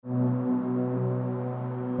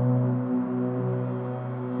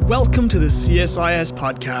Welcome to the CSIS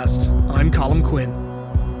podcast. I'm Colin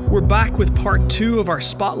Quinn. We're back with part 2 of our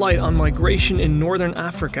spotlight on migration in Northern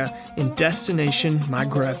Africa in Destination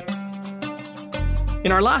Maghreb.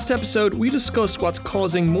 In our last episode, we discussed what's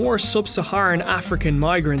causing more sub-Saharan African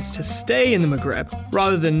migrants to stay in the Maghreb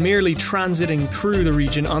rather than merely transiting through the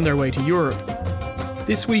region on their way to Europe.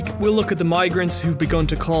 This week, we'll look at the migrants who've begun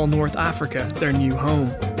to call North Africa their new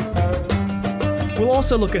home. We'll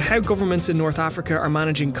also look at how governments in North Africa are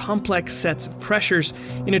managing complex sets of pressures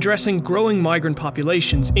in addressing growing migrant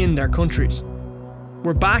populations in their countries.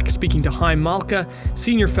 We're back speaking to Haim Malka,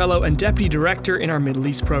 Senior Fellow and Deputy Director in our Middle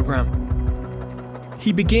East programme.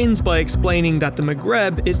 He begins by explaining that the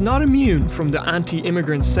Maghreb is not immune from the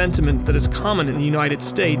anti-immigrant sentiment that is common in the United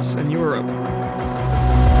States and Europe.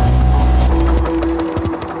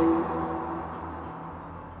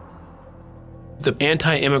 The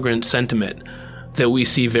anti-immigrant sentiment that we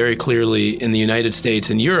see very clearly in the United States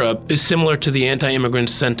and Europe is similar to the anti-immigrant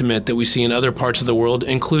sentiment that we see in other parts of the world,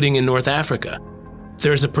 including in North Africa.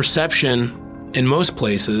 There's a perception in most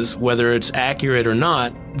places, whether it's accurate or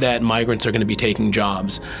not, that migrants are going to be taking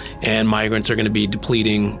jobs and migrants are going to be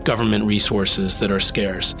depleting government resources that are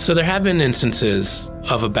scarce. So there have been instances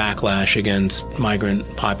of a backlash against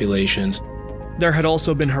migrant populations. There had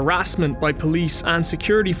also been harassment by police and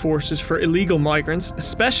security forces for illegal migrants,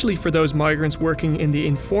 especially for those migrants working in the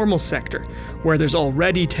informal sector, where there's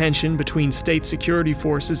already tension between state security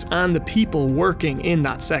forces and the people working in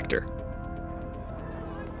that sector.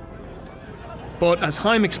 But as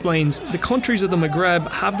Haim explains, the countries of the Maghreb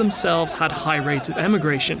have themselves had high rates of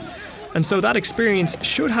emigration, and so that experience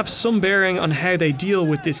should have some bearing on how they deal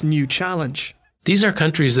with this new challenge. These are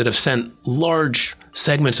countries that have sent large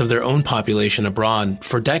segments of their own population abroad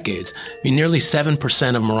for decades. I mean, nearly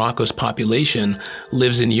 7% of Morocco's population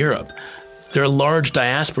lives in Europe. There are large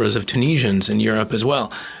diasporas of Tunisians in Europe as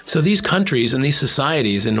well. So these countries and these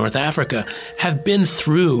societies in North Africa have been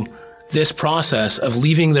through this process of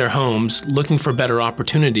leaving their homes, looking for better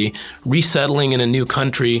opportunity, resettling in a new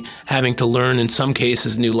country, having to learn, in some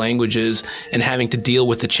cases, new languages, and having to deal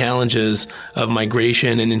with the challenges of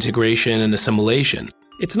migration and integration and assimilation.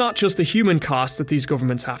 It's not just the human cost that these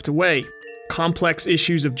governments have to weigh. Complex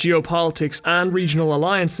issues of geopolitics and regional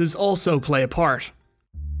alliances also play a part.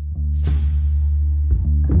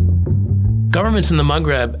 Governments in the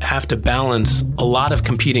Maghreb have to balance a lot of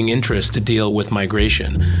competing interests to deal with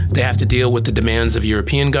migration. They have to deal with the demands of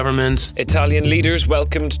European governments. Italian leaders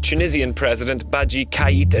welcomed Tunisian President Badji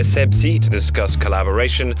Kait Essebsi to discuss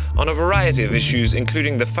collaboration on a variety of issues,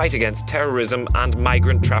 including the fight against terrorism and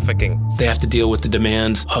migrant trafficking. They have to deal with the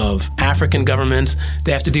demands of African governments.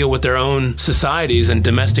 They have to deal with their own societies and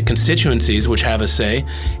domestic constituencies, which have a say.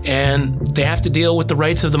 And they have to deal with the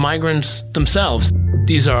rights of the migrants themselves.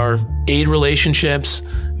 These are aid relationships,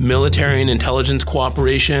 military and intelligence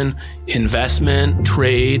cooperation, investment,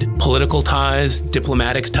 trade, political ties,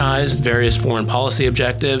 diplomatic ties, various foreign policy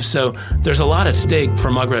objectives. So there's a lot at stake for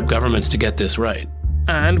Maghreb governments to get this right.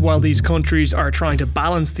 And while these countries are trying to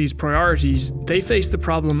balance these priorities, they face the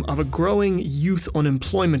problem of a growing youth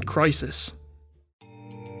unemployment crisis.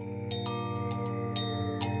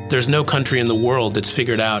 There's no country in the world that's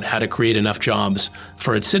figured out how to create enough jobs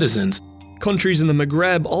for its citizens. Countries in the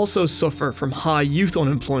Maghreb also suffer from high youth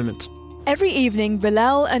unemployment. Every evening,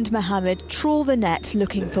 Bilal and Mohammed trawl the net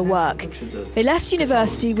looking for work. They left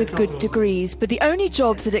university with good degrees, but the only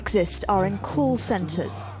jobs that exist are in call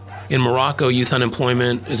centres. In Morocco, youth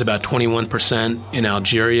unemployment is about 21%. In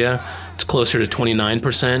Algeria, it's closer to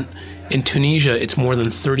 29%. In Tunisia, it's more than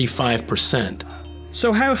 35%.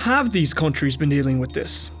 So how have these countries been dealing with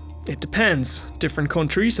this? It depends. Different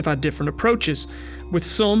countries have had different approaches, with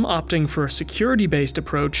some opting for a security-based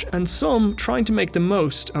approach and some trying to make the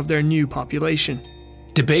most of their new population.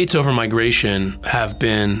 Debates over migration have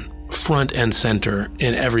been front and center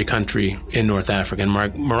in every country in North Africa.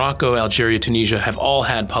 Morocco, Algeria, Tunisia have all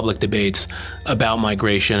had public debates about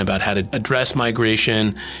migration, about how to address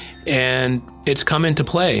migration, and it's come into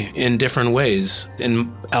play in different ways.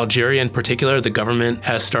 In Algeria in particular, the government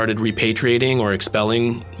has started repatriating or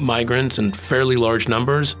expelling migrants in fairly large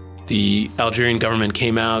numbers. The Algerian government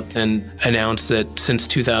came out and announced that since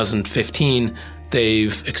 2015,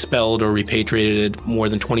 they've expelled or repatriated more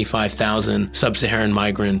than 25,000 sub-Saharan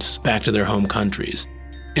migrants back to their home countries.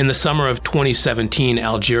 In the summer of 2017,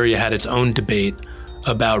 Algeria had its own debate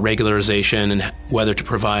about regularization and whether to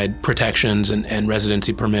provide protections and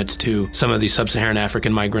residency permits to some of these sub-Saharan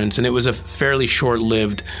African migrants. And it was a fairly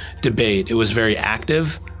short-lived debate. It was very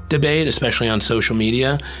active debate, especially on social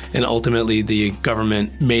media. And ultimately, the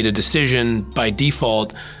government made a decision by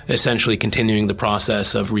default, essentially continuing the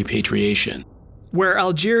process of repatriation. Where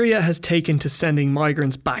Algeria has taken to sending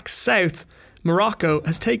migrants back south, Morocco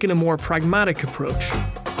has taken a more pragmatic approach.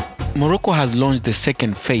 Morocco has launched the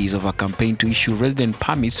second phase of a campaign to issue resident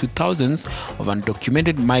permits to thousands of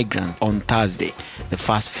undocumented migrants on Thursday. The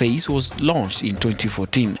first phase was launched in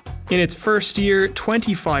 2014. In its first year,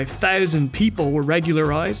 25,000 people were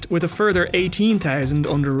regularised, with a further 18,000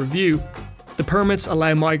 under review. The permits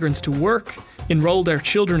allow migrants to work, enrol their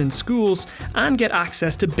children in schools, and get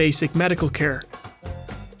access to basic medical care.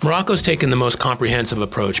 Morocco's taken the most comprehensive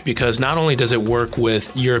approach because not only does it work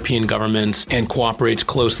with European governments and cooperates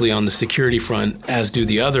closely on the security front, as do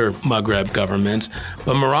the other Maghreb governments,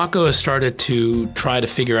 but Morocco has started to try to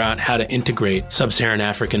figure out how to integrate sub-Saharan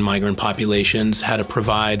African migrant populations, how to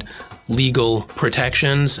provide legal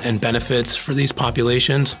protections and benefits for these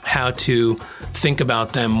populations, how to think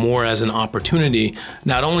about them more as an opportunity,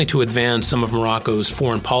 not only to advance some of Morocco's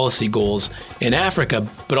foreign policy goals in Africa,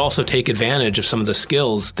 but also take advantage of some of the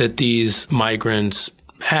skills that these migrants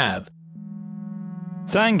have.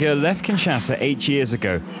 Danga left Kinshasa 8 years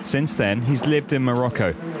ago. Since then, he's lived in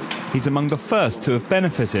Morocco. He's among the first to have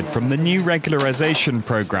benefited from the new regularization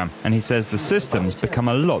program, and he says the system's become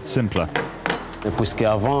a lot simpler. In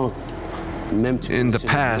the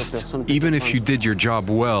past, even if you did your job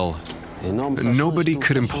well, nobody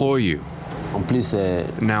could employ you.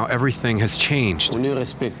 Now everything has changed.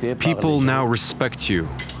 People now respect you.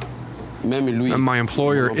 My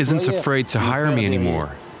employer isn't afraid to hire me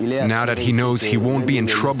anymore, now that he knows he won't be in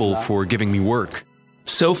trouble for giving me work.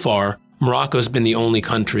 So far, Morocco's been the only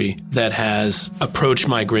country that has approached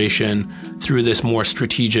migration through this more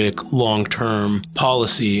strategic, long-term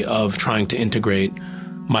policy of trying to integrate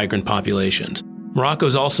migrant populations.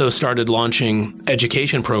 Morocco's also started launching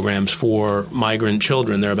education programs for migrant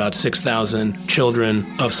children. There are about 6,000 children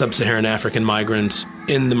of sub-Saharan African migrants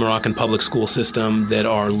in the Moroccan public school system that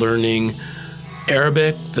are learning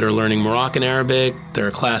Arabic, that are learning Moroccan Arabic. There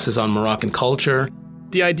are classes on Moroccan culture.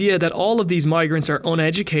 The idea that all of these migrants are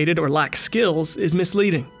uneducated or lack skills is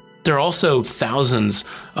misleading. There are also thousands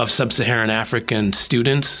of sub-Saharan African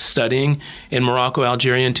students studying in Morocco,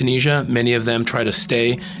 Algeria, and Tunisia. Many of them try to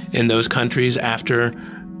stay in those countries after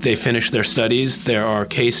they finish their studies. There are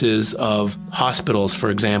cases of hospitals,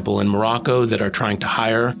 for example, in Morocco that are trying to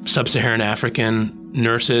hire sub-Saharan African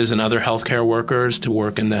nurses and other healthcare workers to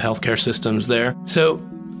work in the healthcare systems there. So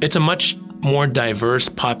it's a much more diverse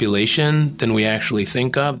population than we actually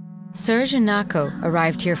think of. Serge Nako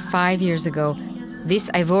arrived here 5 years ago.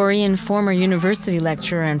 This Ivorian former university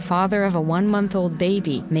lecturer and father of a 1-month-old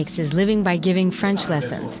baby makes his living by giving French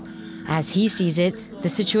lessons. As he sees it, the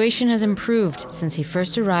situation has improved since he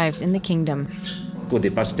first arrived in the kingdom.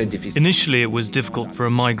 Initially, it was difficult for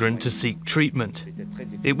a migrant to seek treatment.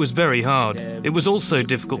 It was very hard. It was also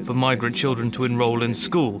difficult for migrant children to enroll in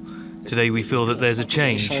school. Today, we feel that there's a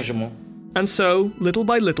change. And so, little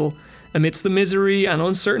by little, amidst the misery and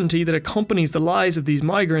uncertainty that accompanies the lives of these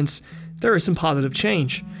migrants, there is some positive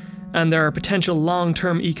change. And there are potential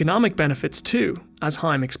long-term economic benefits too, as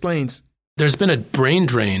Haim explains. There's been a brain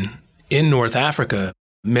drain in North Africa.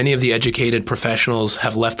 Many of the educated professionals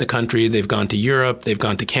have left the country. They've gone to Europe, they've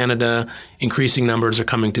gone to Canada. Increasing numbers are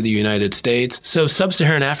coming to the United States. So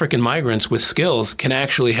sub-Saharan African migrants with skills can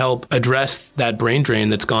actually help address that brain drain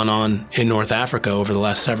that's gone on in North Africa over the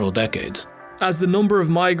last several decades. As the number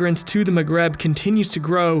of migrants to the Maghreb continues to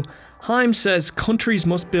grow, Haim says countries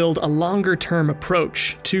must build a longer-term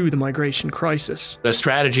approach to the migration crisis. A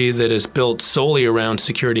strategy that is built solely around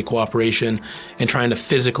security cooperation and trying to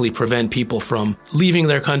physically prevent people from leaving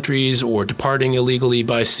their countries or departing illegally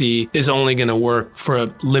by sea is only going to work for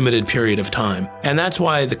a limited period of time. And that's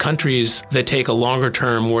why the countries that take a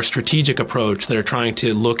longer-term, more strategic approach, that are trying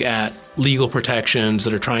to look at legal protections,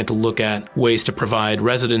 that are trying to look at ways to provide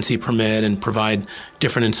residency permit and provide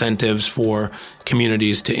different incentives for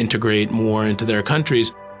communities to integrate more into their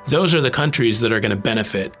countries, those are the countries that are going to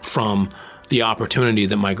benefit from the opportunity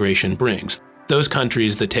that migration brings. Those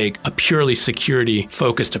countries that take a purely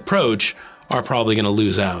security-focused approach are probably going to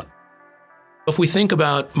lose out. If we think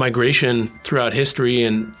about migration throughout history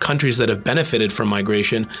and countries that have benefited from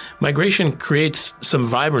migration, migration creates some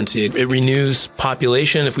vibrancy. It renews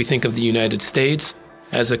population. If we think of the United States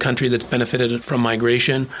as a country that's benefited from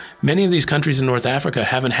migration, many of these countries in North Africa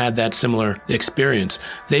haven't had that similar experience.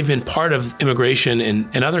 They've been part of immigration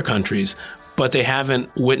in other countries, but they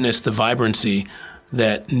haven't witnessed the vibrancy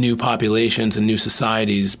that new populations and new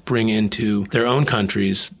societies bring into their own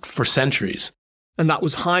countries for centuries. And that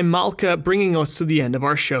was Haim Malka bringing us to the end of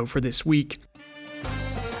our show for this week.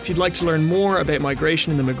 If you'd like to learn more about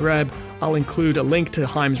migration in the Maghreb, I'll include a link to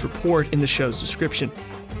Haim's report in the show's description.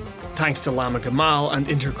 thanks to Lama Gamal and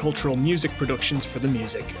Intercultural Music Productions for the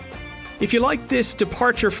music. If you like this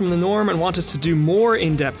departure from the norm and want us to do more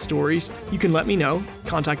in-depth stories, you can let me know.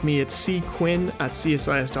 Contact me at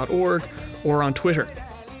cquinn@csis.org or on Twitter.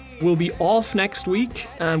 We'll be off next week,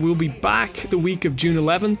 and we'll be back the week of June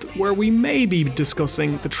 11th, where we may be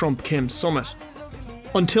discussing the Trump-Kim summit.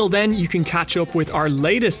 Until then, you can catch up with our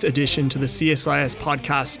latest addition to the CSIS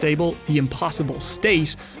podcast stable, The Impossible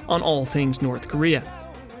State, on all things North Korea.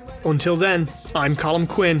 Until then, I'm Colm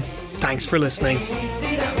Quinn. Thanks for listening.